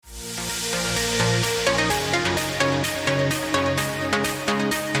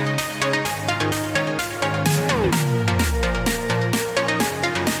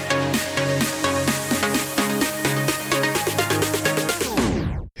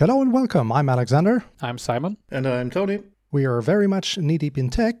Hello and welcome. I'm Alexander. I'm Simon. And I'm Tony. We are very much knee-deep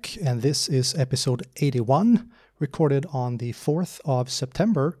in tech, and this is episode 81, recorded on the 4th of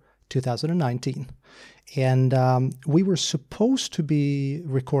September, 2019. And we were supposed to be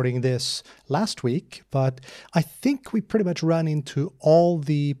recording this last week, but I think we pretty much ran into all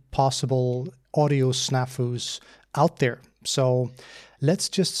the possible audio snafus out there. So let's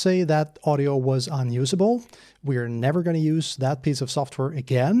just say that audio was unusable. We're never going to use that piece of software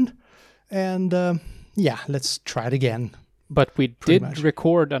again. And let's try it again. But we did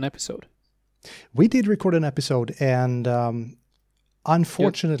record an episode. We did record an episode, and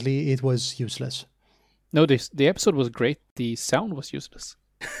unfortunately, it was useless. No, the episode was great. The sound was useless.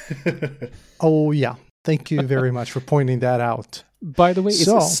 Oh, yeah. Thank you very much for pointing that out. By the way, is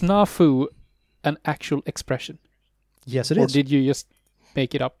snafu an actual expression? Yes, it is. Or did you just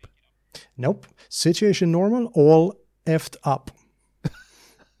make it up? Nope. Situation normal, all effed up.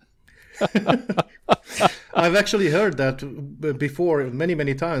 I've actually heard that before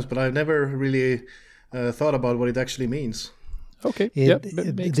many times, but I've never really thought about what it actually means. Okay.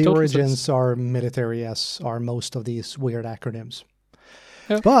 The origins sense. Are military, as are most of these weird acronyms.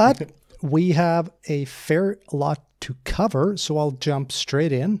 Yeah. But we have a fair lot to cover, so I'll jump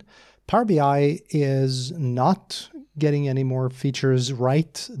straight in. Power BI is not getting any more features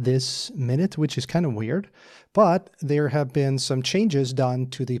right this minute, which is kind of weird. But there have been some changes done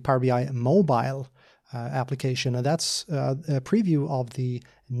to the Power BI mobile application, and that's a preview of the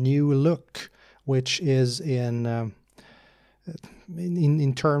new look, which is in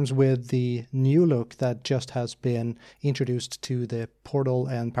terms with the new look that just has been introduced to the portal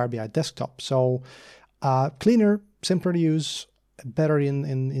and Power BI desktop. So cleaner, simpler to use, better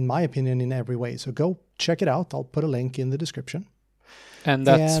in my opinion in every way. So go check it out. I'll put a link in the description. And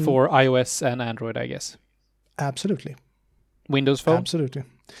that's for iOS and Android, I guess. Absolutely. Windows Phone? Absolutely.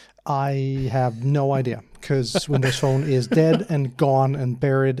 I have no idea, because Windows Phone is dead and gone and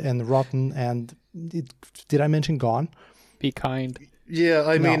buried and rotten. And did I mention gone? Be kind. Yeah,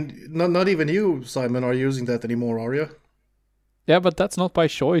 I mean, not even you, Simon, are using that anymore, are you? Yeah, but that's not by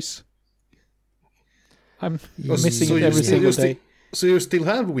choice. I'm missing it every single day. So you still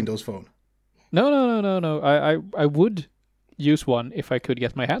have a Windows Phone? No. I would use one if I could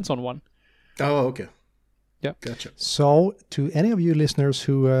get my hands on one. Oh, okay. Yeah. Gotcha. So to any of you listeners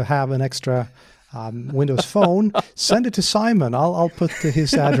who have an extra Windows Phone, send it to Simon. I'll put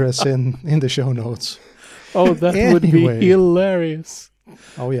his address in the show notes. Oh, that would be hilarious.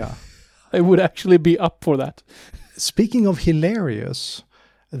 Oh, yeah. I would actually be up for that. Speaking of hilarious,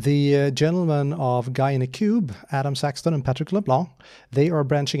 the gentlemen of Guy in a Cube, Adam Saxton and Patrick LeBlanc, they are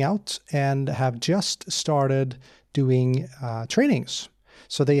branching out and have just started doing trainings.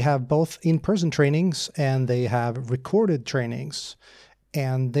 So they have both in-person trainings and they have recorded trainings.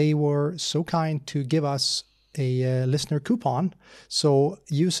 And they were so kind to give us a listener coupon. So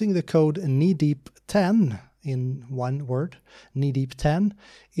using the code KNEEDEEP10 in one word, KNEEDEEP10,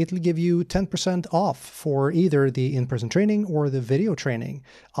 it'll give you 10% off for either the in-person training or the video training.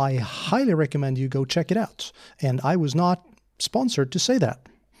 I highly recommend you go check it out. And I was not sponsored to say that.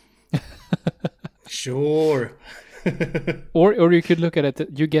 Sure. or you could look at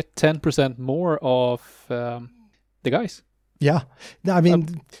it, you get 10% more of the guys. Yeah. I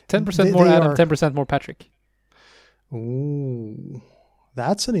mean, 10% more Adam, 10% more Patrick. Ooh,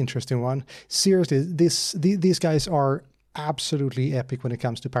 that's an interesting one. Seriously, these guys are absolutely epic when it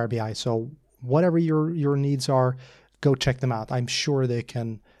comes to Power BI. So whatever your needs are, go check them out. I'm sure they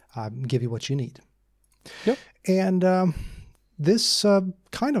can give you what you need. Yep. And this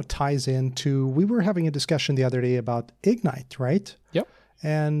kind of ties into, we were having a discussion the other day about Ignite, right? Yep.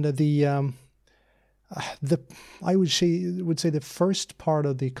 And I would say the first part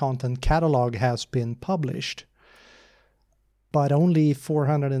of the content catalog has been published, but only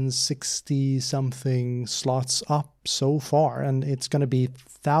 460 something slots up so far, and it's going to be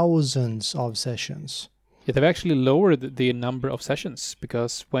thousands of sessions. Yeah, they've actually lowered the number of sessions,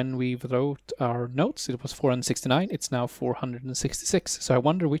 because when we wrote our notes, it was 469. It's now 466. So I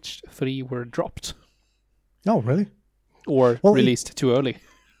wonder which 3 were dropped. Oh, really? Or released too early.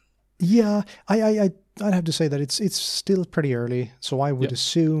 Yeah, I'd have to say that it's still pretty early. So I would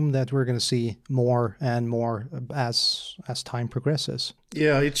assume that we're going to see more and more as time progresses.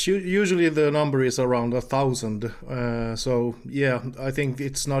 Yeah, it's usually the number is around 1,000. So yeah, I think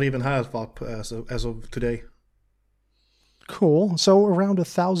it's not even half up as of today. Cool. So around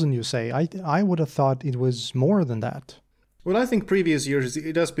 1,000, you say? I would have thought it was more than that. Well, I think previous years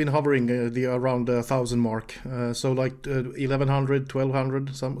it has been hovering around 1,000 mark. So like 1,100,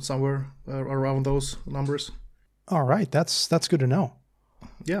 1,200, somewhere around those numbers. All right, that's good to know.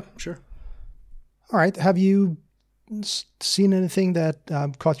 Yeah, sure. All right. Have you seen anything that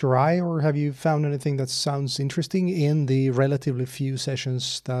caught your eye, or have you found anything that sounds interesting in the relatively few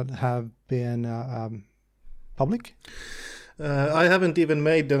sessions that have been public? I haven't even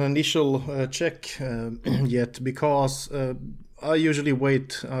made an initial check yet, because I usually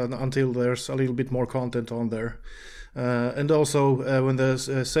wait until there's a little bit more content on there. And also when the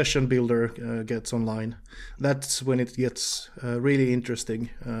session builder gets online, that's when it gets really interesting,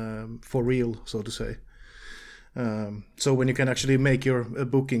 for real, so to say. So when you can actually make your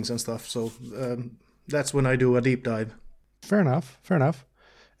bookings and stuff. So that's when I do a deep dive. Fair enough.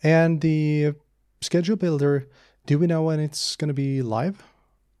 And the schedule builder, do we know when it's going to be live?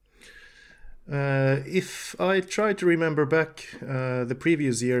 If I try to remember back the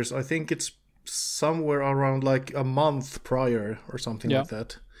previous years, I think it's somewhere around like a month prior or something like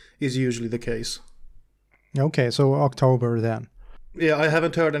that is usually the case. Okay, so October then. Yeah, I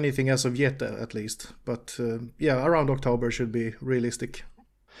haven't heard anything as of yet, at least. But around October should be realistic.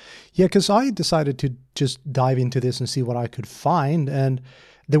 Yeah, because I decided to just dive into this and see what I could find. And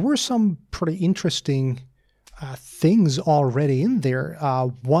there were some pretty interesting things already in there.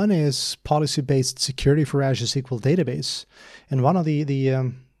 One is policy-based security for Azure SQL Database. And one of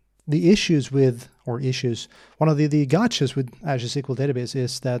the issues with, one of the gotchas with Azure SQL Database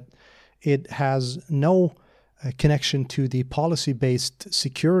is that it has no connection to the policy-based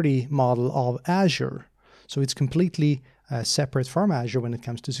security model of Azure. So it's completely separate from Azure when it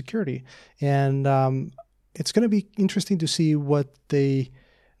comes to security. And it's going to be interesting to see what they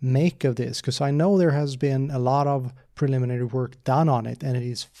make of this, because I know there has been a lot of preliminary work done on it, and it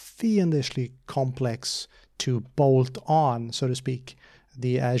is fiendishly complex to bolt on, so to speak,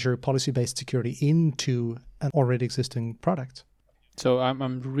 the Azure policy-based security into an already existing product. So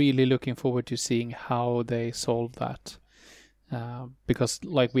I'm really looking forward to seeing how they solve that. Because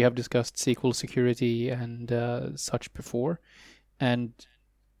like we have discussed SQL security and such before, and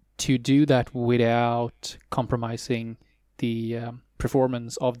to do that without compromising the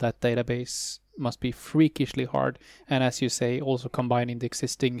performance of that database must be freakishly hard. And as you say, also combining the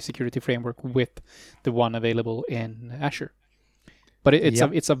existing security framework with the one available in Azure. But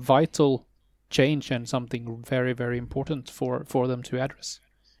it's a vital change and something very, very important for them to address.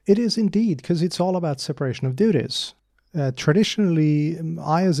 It is indeed, because it's all about separation of duties. Traditionally,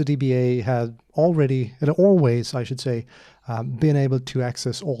 I as a DBA had always, I should say, been able to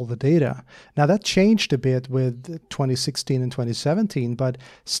access all the data. Now that changed a bit with 2016 and 2017, but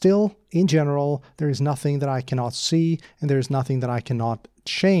still, in general, there is nothing that I cannot see, and there is nothing that I cannot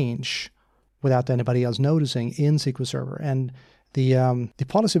change without anybody else noticing in SQL Server. And the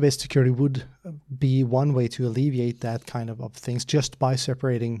policy-based security would be one way to alleviate that kind of things, just by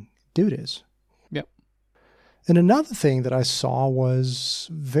separating duties. Yep. And another thing that I saw was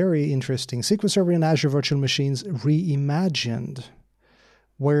very interesting. SQL Server and Azure Virtual Machines Reimagined,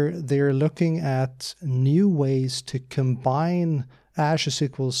 where they're looking at new ways to combine Azure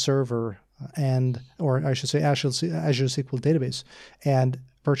SQL Server or I should say Azure SQL Database and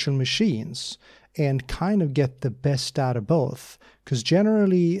virtual machines, and kind of get the best out of both. Because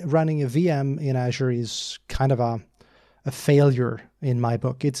generally running a VM in Azure is kind of a failure in my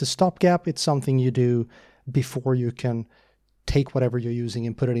book. It's a stopgap. It's something you do before you can take whatever you're using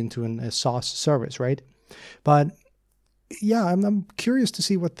and put it into a SaaS service, right? But yeah, I'm curious to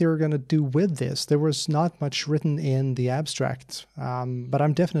see what they're going to do with this. There was not much written in the abstract, but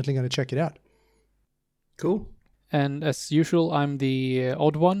I'm definitely going to check it out. Cool. And as usual, I'm the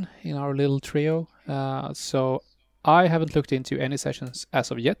odd one in our little trio. So I haven't looked into any sessions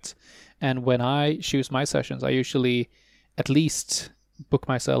as of yet. And when I choose my sessions, I usually at least book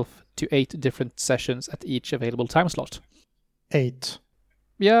myself to 8 different sessions at each available time slot. 8.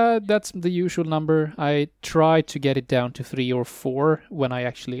 Yeah, that's the usual number. I try to get it down to 3 or 4 when I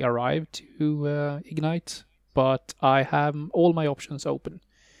actually arrive to Ignite, but I have all my options open.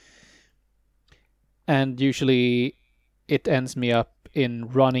 And usually it ends me up in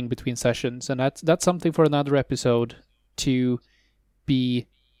running between sessions, and that's something for another episode, to be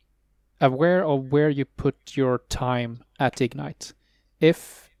aware of where you put your time at Ignite.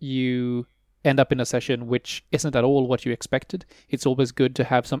 If you end up in a session which isn't at all what you expected, it's always good to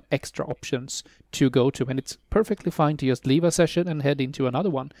have some extra options to go to, and it's perfectly fine to just leave a session and head into another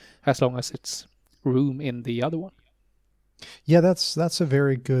one, as long as it's room in the other one. Yeah, that's a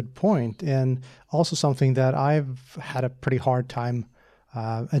very good point, and also something that I've had a pretty hard time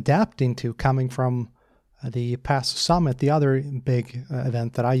adapting to, coming from the PASS Summit, the other big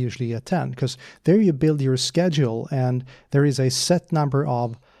event that I usually attend, because there you build your schedule, and there is a set number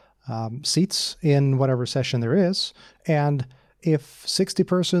of seats in whatever session there is, and if 60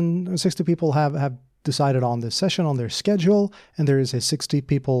 people have decided on this session on their schedule, and there is a 60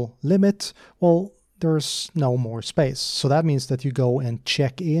 people limit, well, there's no more space. So that means that you go and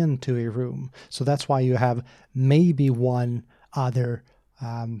check into a room. So that's why you have maybe one other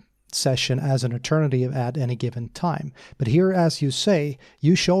session as an alternative at any given time. But here, as you say,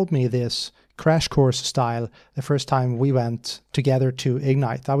 you showed me this crash course style the first time we went together to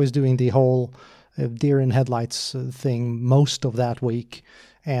Ignite. I was doing the whole deer in headlights thing most of that week.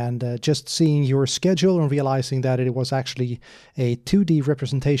 And just seeing your schedule and realizing that it was actually a 2D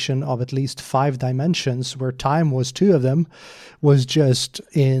representation of at least 5 dimensions, where time was 2 of them, was just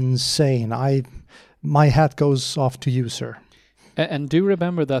insane. My hat goes off to you, sir. And do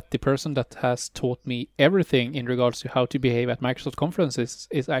remember that the person that has taught me everything in regards to how to behave at Microsoft conferences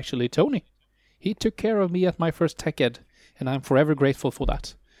is actually Tony. He took care of me at my first TechEd, and I'm forever grateful for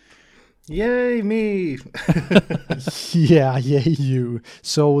that. Yay, me! Yeah, yay, you.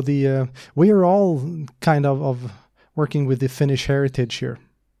 So we are all kind of working with the Finnish heritage here.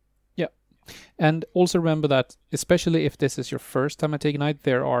 Yeah. And also remember that, especially if this is your first time at Ignite,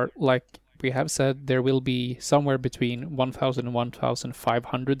 there are, like we have said, there will be somewhere between 1,000 and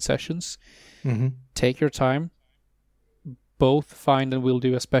 1,500 sessions. Mm-hmm. Take your time. Both find, and we'll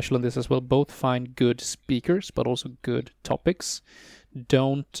do a special on this as well, both find good speakers, but also good topics.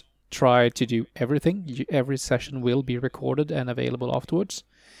 Don't try to do everything. Every session will be recorded and available afterwards.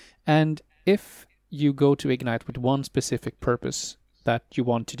 And if you go to Ignite with one specific purpose, that you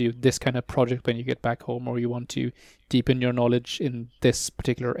want to do this kind of project when you get back home, or you want to deepen your knowledge in this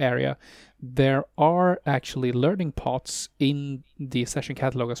particular area, there are actually learning paths in the session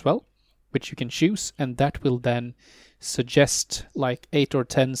catalog as well, which you can choose, and that will then suggest like 8 or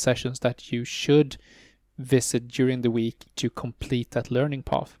 10 sessions that you should visit during the week to complete that learning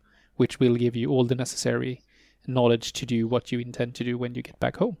path, which will give you all the necessary knowledge to do what you intend to do when you get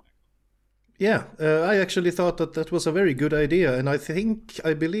back home. Yeah, I actually thought that was a very good idea, and I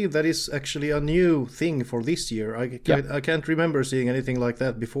believe that is actually a new thing for this year. I can't remember seeing anything like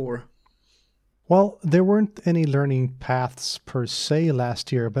that before. Well, there weren't any learning paths per se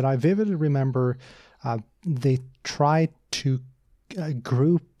last year, but I vividly remember they tried to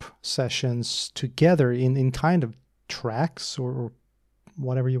group sessions together in kind of tracks or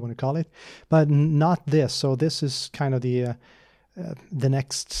whatever you want to call it, but not this. So this is kind of the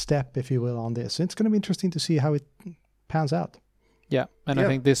next step, if you will, on this. It's going to be interesting to see how it pans out. Yeah, and I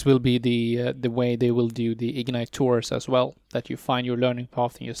think this will be the way they will do the Ignite tours as well, that you find your learning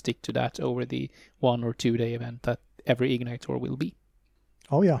path and you stick to that over the 1 or 2 day event that every Ignite tour will be.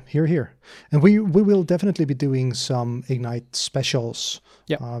 Oh yeah, here. And we will definitely be doing some Ignite specials.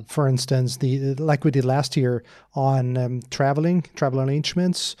 Yeah. For instance, like we did last year on travel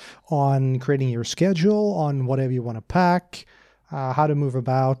arrangements, on creating your schedule, on whatever you want to pack, how to move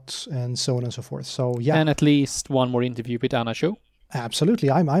about, and so on and so forth. So yeah. And at least one more interview with Anna Show. Absolutely,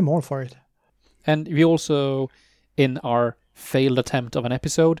 I'm all for it. And we also, in our failed attempt of an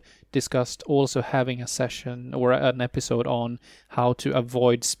episode, discussed also having a session or an episode on how to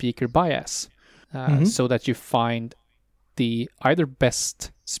avoid speaker bias, so that you find the either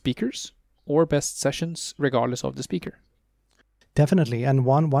best speakers or best sessions regardless of the speaker. Definitely. And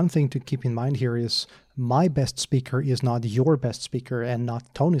one thing to keep in mind here is my best speaker is not your best speaker and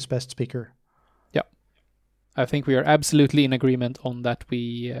not Tony's best speaker. Yeah. I think we are absolutely in agreement on that.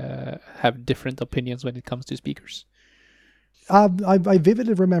 We have different opinions when it comes to speakers. I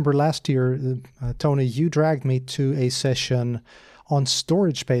vividly remember last year, Tony, you dragged me to a session on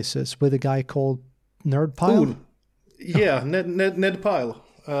storage spaces with a guy called Nerdpile. Ooh. Yeah, Ned Pyle.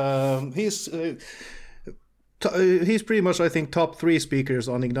 He's pretty much, I think, top 3 speakers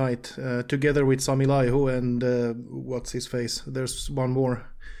on Ignite, together with Sami Laiho and what's his face? There's one more.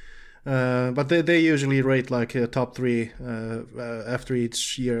 But they usually rate like top 3 after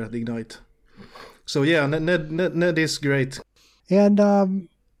each year at Ignite. So yeah, Ned is great. And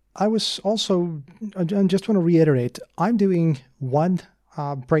I was also, I just want to reiterate, I'm doing one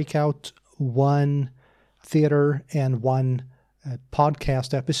breakout, one theater, and one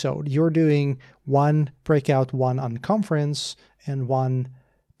podcast episode. You're doing one breakout, one unconference, and one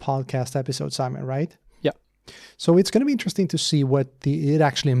podcast episode, Simon, right? Yeah. So it's going to be interesting to see what it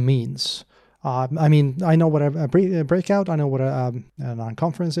actually means. I mean, I know what a breakout, I know what an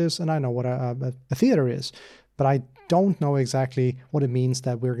unconference is, and I know what a theater is, but I don't know exactly what it means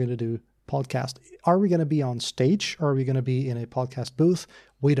that we're going to do podcast. Are we going to be on stage, or are we going to be in a podcast booth?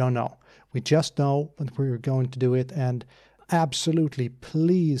 We don't know. We just know that we're going to do it, and absolutely,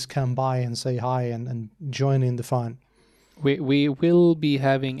 please come by and say hi and join in the fun. We will be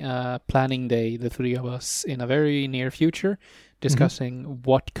having a planning day, the 3 of us, in a very near future, discussing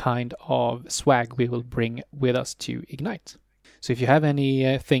what kind of swag we will bring with us to Ignite. So if you have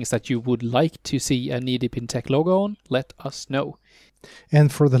any things that you would like to see a Knee Deep in Tech logo on, let us know.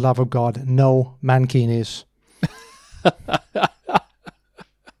 And for the love of God, no mankinis.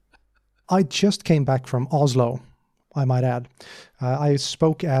 I just came back from Oslo, I might add. I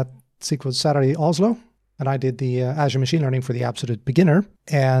spoke at SQL Saturday Oslo, and I did the Azure Machine Learning for the Absolute Beginner.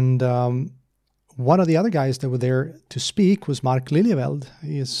 And one of the other guys that were there to speak was Mark Liljeveld.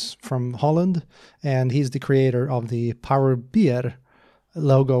 He is from Holland, and he's the creator of the Power BI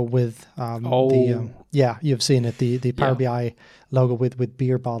logo with you've seen it, the Power BI logo with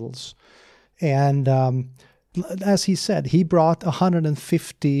beer bottles. And as he said, he brought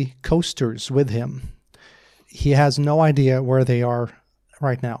 150 coasters with him. He has no idea where they are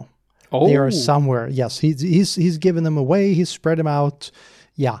right now. They are somewhere. Yes, he's given them away. He's spread them out.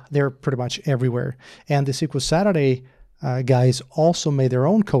 Yeah, they're pretty much everywhere. And the SQL Saturday guys also made their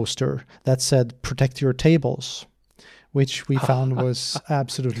own coaster that said "Protect your tables," which we found was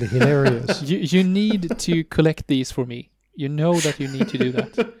absolutely hilarious. You need to collect these for me. You know that you need to do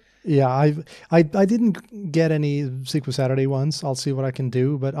that. Yeah, I didn't get any SQL Saturday ones. I'll see what I can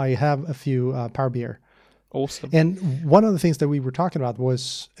do, but I have a few Power BI. Awesome. And one of the things that we were talking about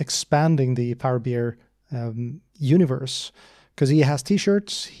was expanding the Power BI universe, because he has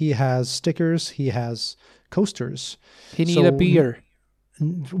T-shirts, he has stickers, he has coasters. He needs a beer.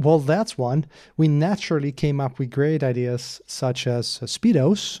 Well, that's one. We naturally came up with great ideas such as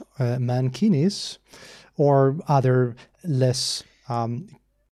Speedos, mankinis, or other less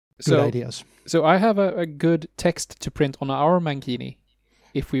good ideas. So I have a good text to print on our mankini.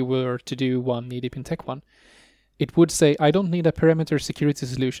 If we were to do one Knee Deep in Tech one, it would say, "I don't need a perimeter security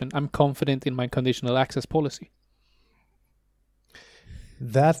solution. I'm confident in my conditional access policy."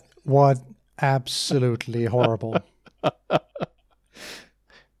 That was absolutely horrible.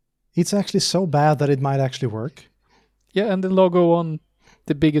 It's actually so bad that it might actually work. Yeah, and the logo on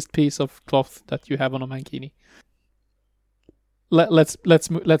the biggest piece of cloth that you have on a mankini.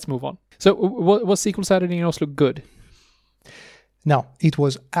 Let's move on. So, was SQL Saturday in Oslo good? No, it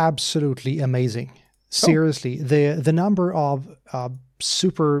was absolutely amazing. Seriously, the number of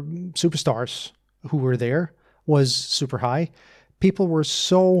superstars who were there was super high. People were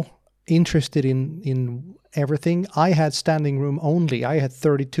so interested in everything. I had standing room only. I had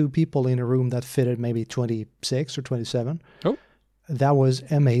 32 people in a room that fitted maybe 26 or 27. Oh, that was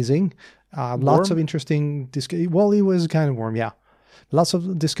amazing. Lots of interesting well, it was kind of warm, yeah. Lots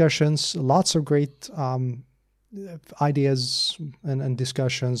of discussions, lots of great ideas and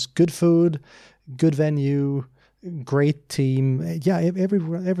discussions, good food, good venue, great team. Yeah,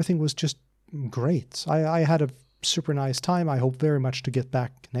 everything was just great. I had a super nice time. I hope very much to get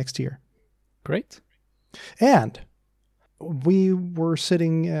back next year. Great. And we were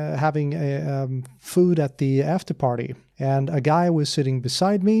sitting having food at the after party, and a guy was sitting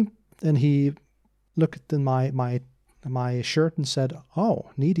beside me, and he looked at my shirt and said,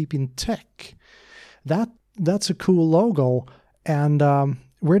 "Oh, Knee Deep in Tech. That's a cool logo. And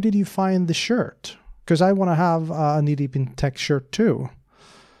where did you find the shirt? Because I want to have a Knee Deep in Tech shirt too."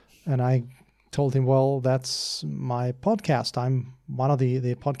 And I told him, "Well, that's my podcast. I'm one of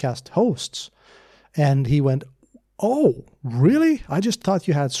the podcast hosts." And he went, "Oh, really? I just thought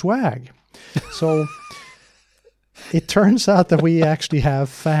you had swag." So it turns out that we actually have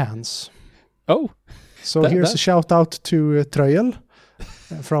fans. Oh. So here's a shout out to Trøyel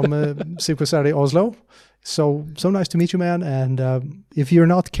from SQL Saturday Oslo. So nice to meet you, man. And if you're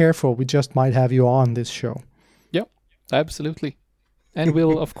not careful, we just might have you on this show. Yep, absolutely. And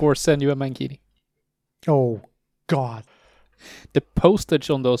we'll, of course, send you a mankini. Oh, God. The postage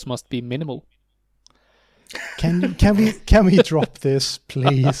on those must be minimal. Can we drop this,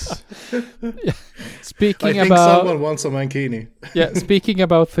 please? Speaking I think someone wants a mankini. Yeah, speaking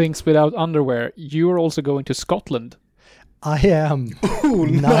about things without underwear, you are also going to Scotland. I am. Ooh,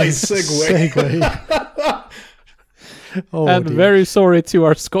 nice segue. Oh, and dear. Very sorry to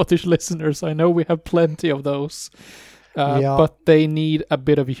our Scottish listeners. I know we have plenty of those, but they need a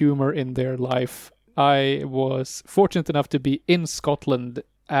bit of humor in their life. I was fortunate enough to be in Scotland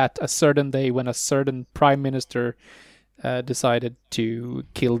at a certain day when a certain prime minister decided to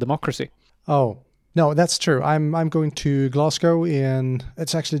kill democracy. Oh, no, that's true. I'm going to Glasgow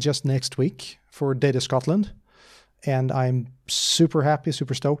it's actually just next week for Data Scotland. And I'm super happy,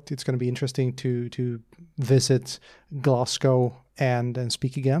 super stoked. It's going to be interesting to visit Glasgow and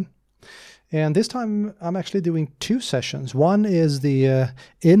speak again. And this time I'm actually doing 2 sessions. One is the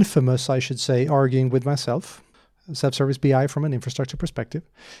infamous, I should say, arguing with myself. self-service BI from an infrastructure perspective.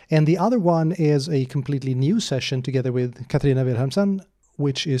 And the other one is a completely new session together with Katarina Wilhelmsen,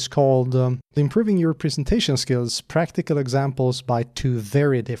 which is called Improving Your Presentation Skills, Practical Examples by Two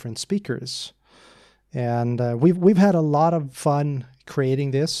Very Different Speakers. And we've had a lot of fun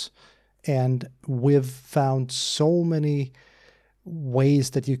creating this, and we've found so many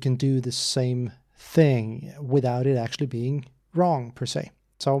ways that you can do the same thing without it actually being wrong per se.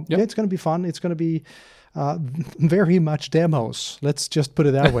 So yeah, it's going to be fun. It's going to be very much demos. Let's just put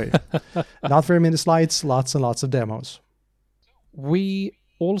it that way. Not very many slides, lots and lots of demos. We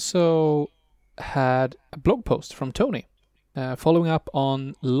also had a blog post from Tony following up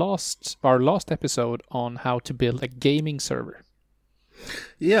on our last episode on how to build a gaming server.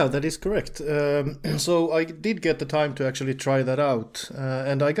 Yeah, that is correct. So I did get the time to actually try that out,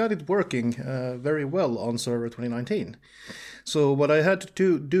 and I got it working very well on Server 2019. So what I had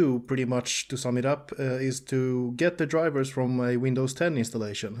to do, pretty much to sum it up, is to get the drivers from a Windows 10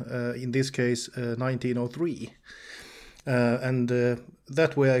 installation, in this case 1903. And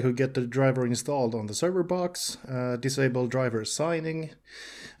that way I could get the driver installed on the server box, disable driver signing,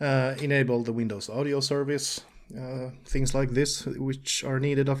 enable the Windows audio service, things like this, which are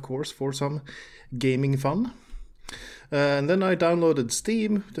needed, of course, for some gaming fun. And then I downloaded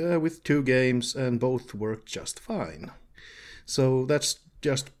Steam with 2 games, and both worked just fine. So that's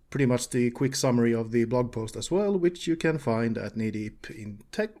just pretty much the quick summary of the blog post as well, which you can find at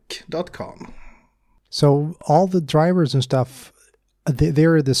kneedeepintech.com. So all the drivers and stuff,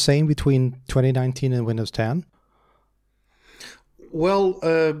 they're the same between 2019 and Windows 10? Well,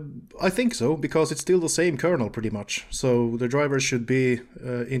 I think so, because it's still the same kernel pretty much. So the drivers should be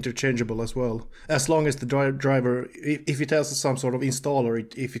interchangeable as well. As long as the driver, if it has some sort of installer,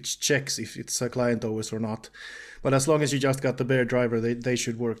 if it checks if it's a client OS or not. But as long as you just got the bare driver, they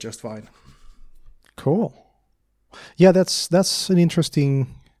should work just fine. Cool. Yeah, that's an interesting...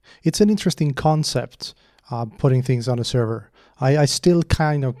 It's an interesting concept, putting things on a server. I still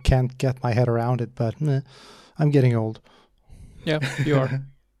kind of can't get my head around it, but I'm getting old. Yeah, you are.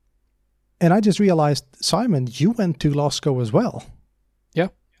 And I just realized, Simon, you went to Glasgow as well. Yeah,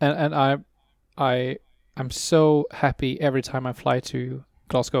 and I'm so happy every time I fly to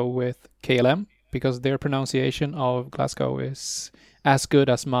Glasgow with KLM, because their pronunciation of Glasgow is as good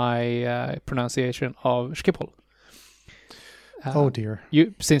as my pronunciation of Schiphol. Oh dear!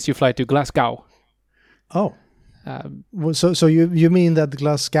 Since you fly to Glasgow. Oh. So you mean that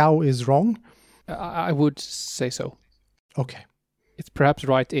Glasgow is wrong? I would say so. Okay. It's perhaps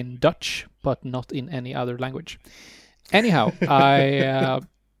right in Dutch, but not in any other language. Anyhow, I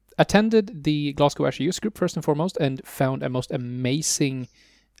attended the Glasgow Azure Use Group first and foremost, and found a most amazing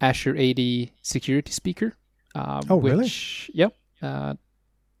Azure AD security speaker. Really? Yeah.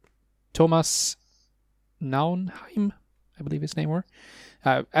 Thomas Naunheim, I believe his name were.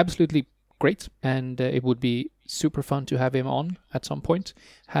 Absolutely great, and it would be super fun to have him on at some point.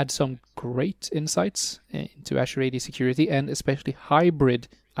 Had some great insights into Azure AD security, and especially hybrid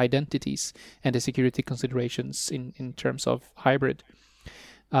identities and the security considerations in terms of hybrid.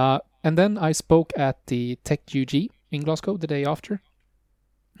 And then I spoke at the Tech UG in Glasgow the day after,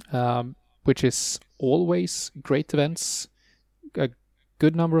 which is always great events, a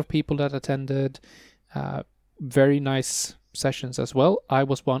good number of people that attended, very nice sessions as well. I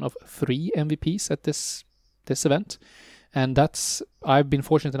was one of 3 MVPs at this event, and I've been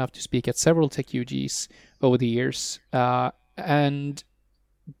fortunate enough to speak at several Tech UGs over the years, and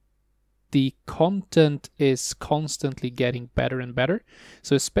the content is constantly getting better and better.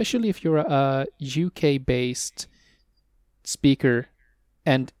 So especially if you're a UK-based speaker,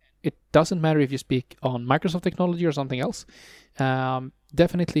 and it doesn't matter if you speak on Microsoft technology or something else,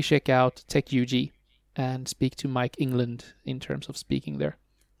 definitely check out Tech UG and speak to Mike England in terms of speaking there,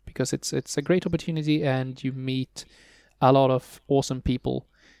 because it's a great opportunity, and you meet a lot of awesome people,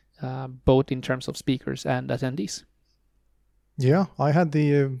 both in terms of speakers and attendees. Yeah, I had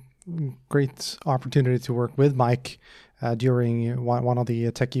the great opportunity to work with Mike during one of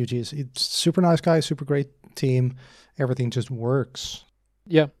the Tech UGs. It's super nice guy, super great team. Everything just works.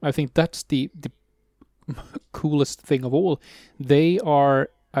 Yeah, I think that's the coolest thing of all. They are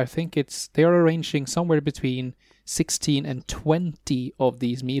arranging somewhere between 16 and 20 of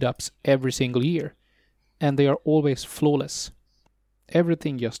these meetups every single year, and they are always flawless.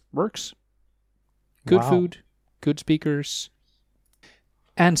 Everything just works. Good food, good speakers.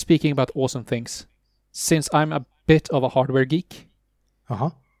 And speaking about awesome things, since I'm a bit of a hardware geek,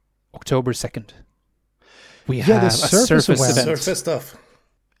 October 2nd, we have a Surface event. Surface stuff.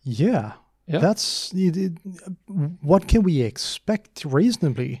 Yeah. Yeah. That's what can we expect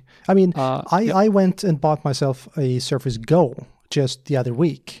reasonably? I mean, I went and bought myself a Surface Go just the other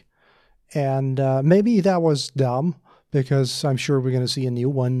week, and maybe that was dumb because I'm sure we're going to see a new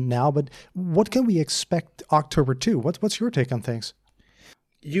one now. But what can we expect October 2? What's your take on things?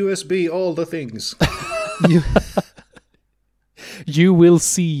 USB, all the things. You will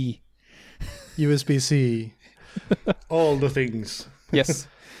see. USB-C. All the things. Yes.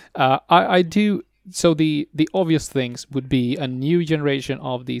 I do. So the obvious things would be a new generation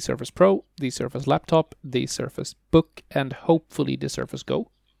of the Surface Pro, the Surface Laptop, the Surface Book, and hopefully the Surface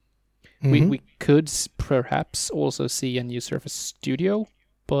Go. Mm-hmm. We could perhaps also see a new Surface Studio,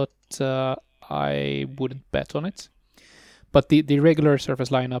 but I wouldn't bet on it. But the regular Surface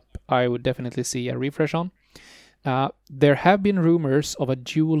lineup, I would definitely see a refresh on. There have been rumors of a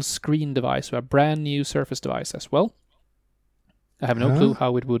dual screen device, so a brand new Surface device as well. I have no clue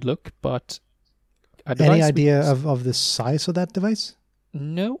how it would look, but a device. Any idea of the size of that device?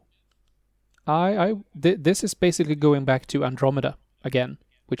 No. This is basically going back to Andromeda again,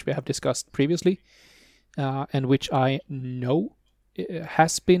 which we have discussed previously, and which I know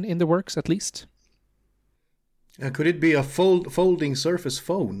has been in the works at least. Could it be a folding Surface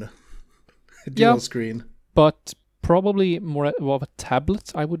phone? Dual screen. But probably more of a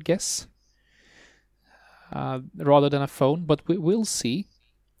tablet, I would guess, rather than a phone. But we will see.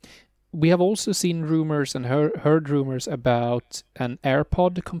 We have also seen rumors and heard rumors about an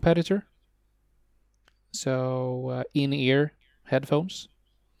AirPod competitor. So in-ear headphones.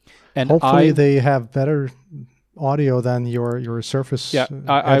 And hopefully they have better audio than your Surface. Yeah,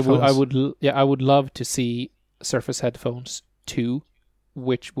 I would love to see Surface headphones 2,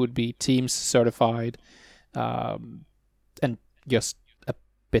 which would be Teams certified, and just a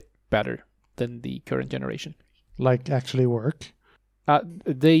bit better than the current generation. Like actually work?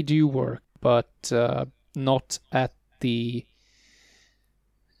 They do work, but not at the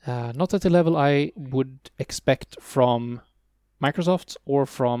level I would expect from Microsoft or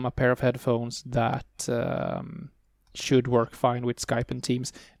from a pair of headphones that should work fine with Skype and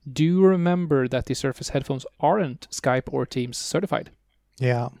Teams. Do remember that the Surface headphones aren't Skype or Teams certified.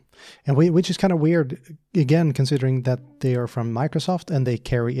 Yeah, and which is kind of weird, again, considering that they are from Microsoft and they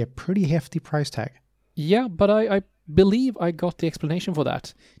carry a pretty hefty price tag. Yeah, but I believe I got the explanation for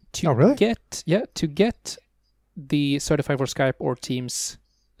that. Really? To get the Certified for Skype or Teams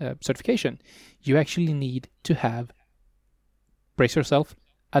certification, you actually need to have, brace yourself,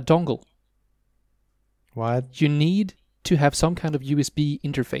 a dongle. What? You need to have some kind of USB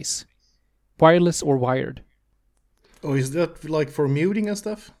interface, wireless or wired. Oh, is that like for muting and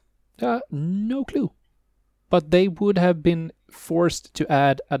stuff? No clue. But they would have been forced to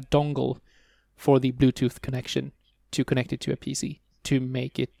add a dongle for the Bluetooth connection to connect it to a PC to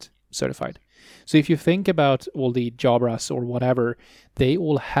make it certified. So if you think about all the Jabras or whatever, they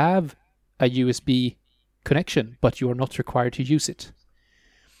all have a USB connection, but you are not required to use it.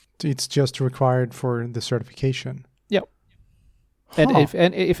 It's just required for the certification. Yeah. And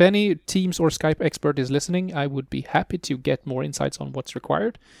if any Teams or Skype expert is listening, I would be happy to get more insights on what's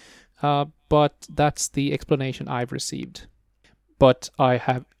required. But that's the explanation I've received. But I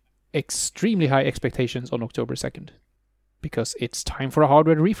have extremely high expectations on October 2nd because it's time for a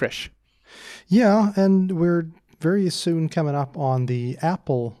hardware refresh. Yeah, and we're very soon coming up on the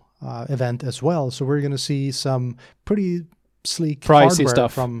Apple event as well. So we're going to see some pretty sleek pricey hardware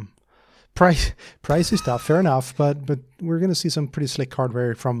stuff from pricey stuff. Fair enough, but we're going to see some pretty slick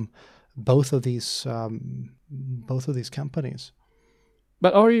hardware from both of these companies.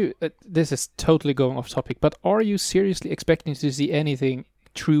 But are you? This is totally going off topic. But are you seriously expecting to see anything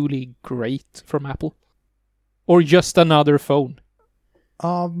truly great from Apple, or just another phone?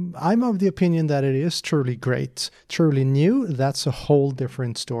 I'm of the opinion that it is truly great, truly new. That's a whole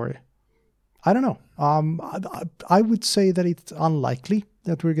different story. I don't know. I would say that it's unlikely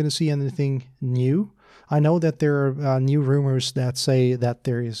that we're going to see anything new. I know that there are new rumors that say that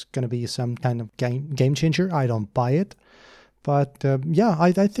there is going to be some kind of game changer. I don't buy it. But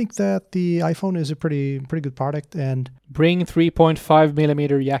I think that the iPhone is a pretty good product. And bring 3.5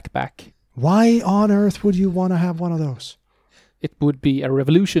 millimeter jack back. Why on earth would you want to have one of those? It would be a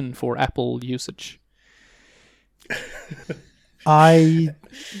revolution for Apple usage. I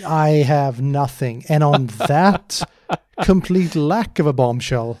have nothing. And on that complete lack of a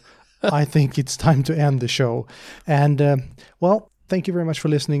bombshell, I think it's time to end the show. And, thank you very much for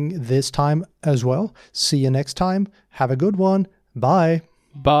listening this time as well. See you next time. Have a good one. Bye.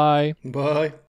 Bye. Bye.